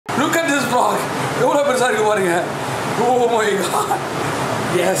Frock எவ்வளோ பெருசாக இருக்குது பாருங்க. Oh my God.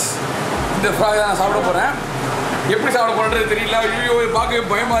 எஸ், இந்த ஃப்ராக் நான் சாப்பிட போகிறேன். எப்படி சாப்பிட போகிறது தெரியல. ஐயோ பார்க்கவே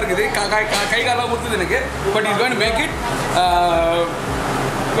பயமாக இருக்குது. கை காலெலாம் கொடுத்தது எனக்கு. But is going to make it.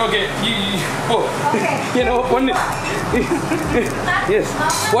 Okay. ஓ என்ன பொண்ணு. S,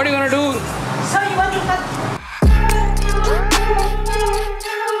 what you gonna to? So you want to cut?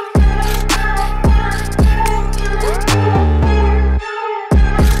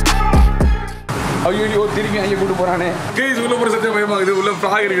 ஐயோ திரும்பி அங்கே கூட்டு போகிறானே. கைஸ் உள்ள போகிற சத்தியம் பயமாகுது. உள்ள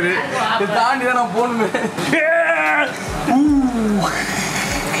ஃப்ராக் இருக்குது. இதை தாண்டி தான் நான் போகணுமே.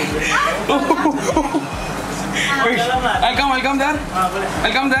 I'll come there.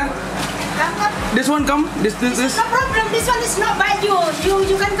 I'll come there. This one come. This. No problem. This one is not by you.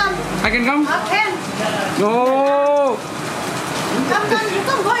 You can come. I can come. Okay. No. Come. You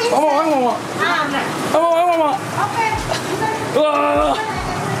can go inside. Oh. Okay.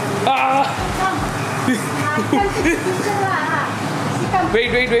 Wait.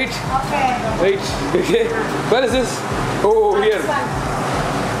 Okay. Wait. Okay. Where is this? Oh, here.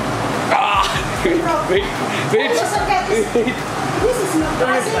 Wait. It's okay. This is not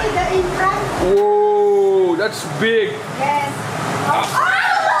see the in front. Oh, that's big. Yes.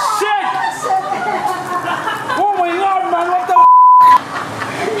 Shit! Oh my god, man, what the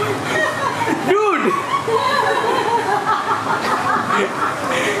dude?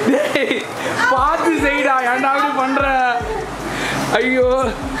 Hey, பார்த்து செய்டா. ஏன்டா அப்படி பண்ற? ஐயோ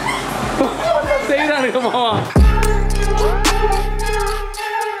செய்டா எனக்கு மாமா.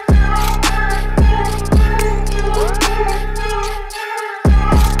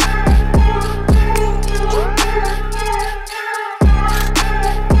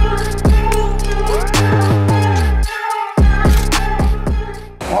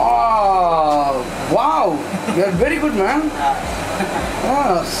 Wow, you're very good, man.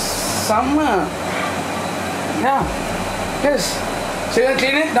 Oh, summer. Yeah. Yes. So you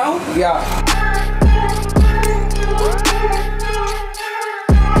clean it down? Yeah.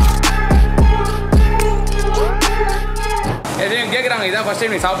 எதையும் கேட்குறாங்க, இதான் ஃபஸ்ட்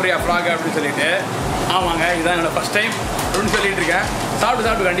டைம் நீ சாப்பிட்றியா ஃப்ராக் அப்படின்னு சொல்லிட்டு. ஆமாங்க, இதான் என்னோட ஃபஸ்ட் டைம் அப்படின்னு சொல்லிட்டு இருக்கேன்.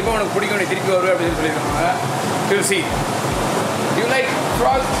 சாப்பிட்டு கண்டிப்பாக உனக்கு பிடிக்கும், நீ திருப்பி வருவேன் அப்படின்னு சொல்லியிருக்காங்க. We'll see. You like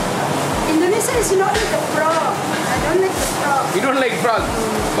frog? Indonesia is not like a frog. I don't like the frog. You don't like frog,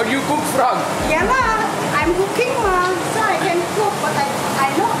 but you cook frog. Yeah, ma. I'm cooking, ma. So I can cook, but I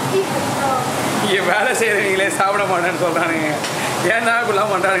don't eat the frog. இங்கே வேலை செய்கிறவங்களே சாப்பிட மாட்டேன்னு சொல்கிறானுங்க. ஏன்னா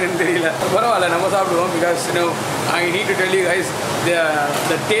இப்படிலாம் பண்ணுறானுங்கன்னு தெரியல. பரவாயில்ல, நம்ம சாப்பிடுவோம். Because I need to tell you guys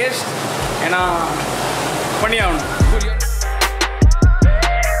the taste. ஏன்னா பண்ணி ஆகணும்.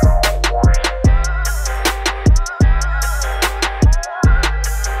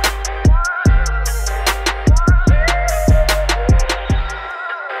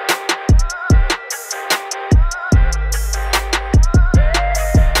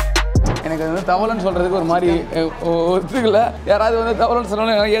 தவளைன்னு சொல்கிறதுக்கு ஒரு மாதிரி ஒத்துக்கல. யாராவது வந்து தவளைன்னு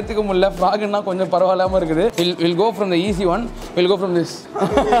சொன்னாலும் ஏற்றுக்க முடியல. ஃப்ராக்னா கொஞ்சம் பரவாயில்லாமல் இருக்குது. Will go from the easy one. Will go from this.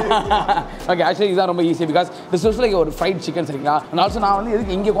 Okay, actually இதுதான் ரொம்ப easy. Because this is like ஒரு ஃப்ரைட் சிக்கன், சரிங்களா? அண்ட் ஆல்சோ நான் வந்து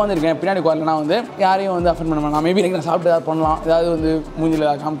எதுக்கு இங்கே உட்காந்துருக்கேன், பின்னாடி உட்காரல. நான் வந்து யாரையும் வந்து அஃபெண்ட் பண்ண வேணாம். மேபி நான் சாப்பிட்டு ஏதாவது பண்ணலாம், ஏதாவது வந்து மூஞ்சில்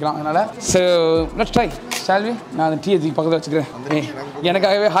காமிக்கலாம். அதனால் ஸோ லெட்ஸ் ட்ரை. ஷால்வி, நான் அந்த டீ பக்கத்தில் வச்சுக்கிறேன்.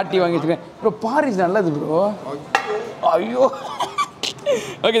 எனக்காகவே ஹாட் டீ வாங்கி வச்சுக்கிறேன். ப்ரோ பாரிஸ் நல்லது ப்ரோ. ஐயோ.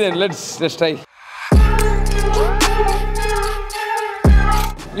 Okay then, let's try.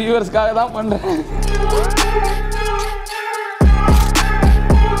 வியூவர்ஸ்க்காக தான் பண்றேன்.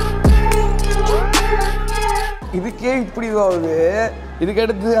 இதுக்கே இப்படி ஆகுது. இதுக்கு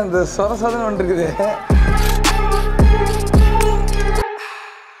அடுத்து அந்த சொரசதன் ஒன்று இருக்குது.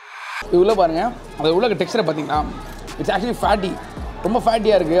 இது உள்ள பாருங்க, அது உள்ள டெக்ஸ்டரை பார்த்தீங்கன்னா இட்ஸ் ஆக்சுவலி ஃபேட்டி. ரொம்ப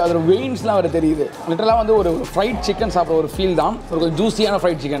ஃபேட்டியாக இருக்குது. அதோட வெயின்ஸ்லாம் வேறு தெரியுது. லிட்டரலாக வந்து ஒரு ஃப்ரைட் சிக்கன் சாப்பிட்ற ஒரு ஃபீல் தான். ஒரு ஜூஸியான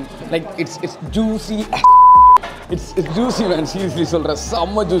fried chicken. Like it's juicy. It's juicy man, seriously சொல்கிறேன்.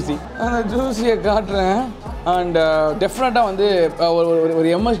 செம்ம ஜூஸி. அந்த ஜூஸியை காட்டுறேன். அண்ட் டெஃபினட்டாக வந்து ஒரு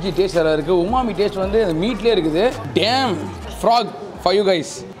எம்எஸ்ஜி டேஸ்ட் வேறு இருக்குது. உமாமி டேஸ்ட் வந்து அந்த மீட்லேயே இருக்குது. Dam frock for you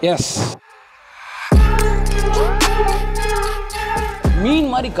guys. S,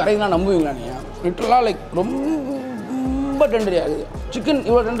 மீன் மாதிரி கரையெல்லாம் நம்புவீங்களா நீங்கள்? லிட்டரலாக லைக் ரொம்ப டெண்டரி ஆகுது. சிக்கன்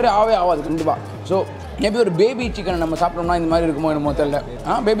இவ்வளோ டெண்டரி ஆகாது கண்டிப்பாக. ஸோ மேபி ஒரு பேபி சிக்கன் நம்ம சாப்பிட்டோம்னா இந்த மாதிரி இருக்குமோ என்னமோ தெரியல.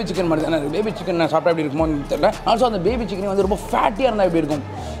 பேபி சிக்கன் மாதிரி தானே இருக்குது. பேபி சிக்கன் சாப்பிட்டா எப்படி இருக்குமோ தெரியல. ஆல்சோ அந்த பேபி சிக்கன் வந்து ரொம்ப ஃபேட்டியாக இருந்தால் எப்படி இருக்கும்?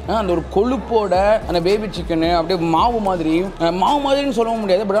 அந்த ஒரு கொழுப்போட அந்த பேபி சிக்கனு அப்படியே மாவு மாதிரின்னு சொல்ல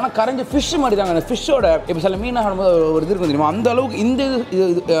முடியாது. பட் ஆனால் கரைஞ்ச ஃபிஷ் மாதிரி தாங்க. அந்த ஃபிஷ்ஷோட இப்போ சில மீனாக ஆடும்போது ஒரு இது இருக்கும் தெரியுமா, அந்த அளவுக்கு இந்த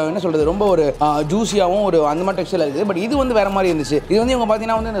இது என்ன சொல்கிறது, ரொம்ப ஒரு ஜூஸியாகவும் ஒரு அந்த மாதிரி டெக்ஸ்டைல் இருக்குது. பட் இது வந்து வேறு மாதிரி இருந்துச்சு. இது வந்து இவங்க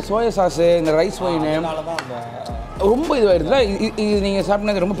பார்த்தீங்கன்னா வந்து இந்த சோயா சாஸு, இந்த ரைஸ் ஒயின், ரொம்ப இதுவாயிருதுல இது நீங்கள்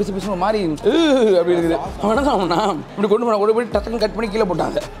சாப்பிட்டது ரொம்ப பிசு பிசு மாதிரி அப்படி இருக்குது. அவனா இப்படி கொண்டு போய் டக்குன்னு கட் பண்ணி கீழே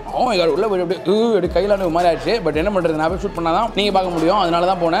போட்டாங்க. உள்ள போய் அப்படி கையிலான மாதிரி ஆச்சு. பட் என்ன பண்ணுறது, நான் போய் ஷூட் பண்ணால் தான் நீங்கள் பார்க்க முடியும். அதனால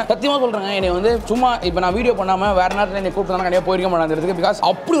தான் போனேன். சத்தியமாக சொல்கிறேங்க, என்னை வந்து சும்மா இப்போ நான் வீடியோ பண்ணாமல் வேறு நேரத்தில் என்னை கூப்பிட்டு கண்டிப்பாக போயிருக்க மாட்டேங்கிறதுக்கு. பிகாஸ்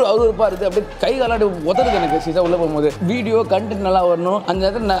அப்படி ஒரு அருவருப்பாக இருக்குது. அப்படியே கை காலாடி உதறது எனக்கு சீசா உள்ளே போகும்போது. வீடியோ கண்டென்ட் நல்லா வரணும். அந்த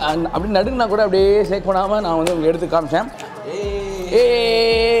நேரத்தில் அப்படி நடுங்கினா கூட அப்படியே சேக் பண்ணாமல் நான் வந்து எடுத்து காமிச்சேன்.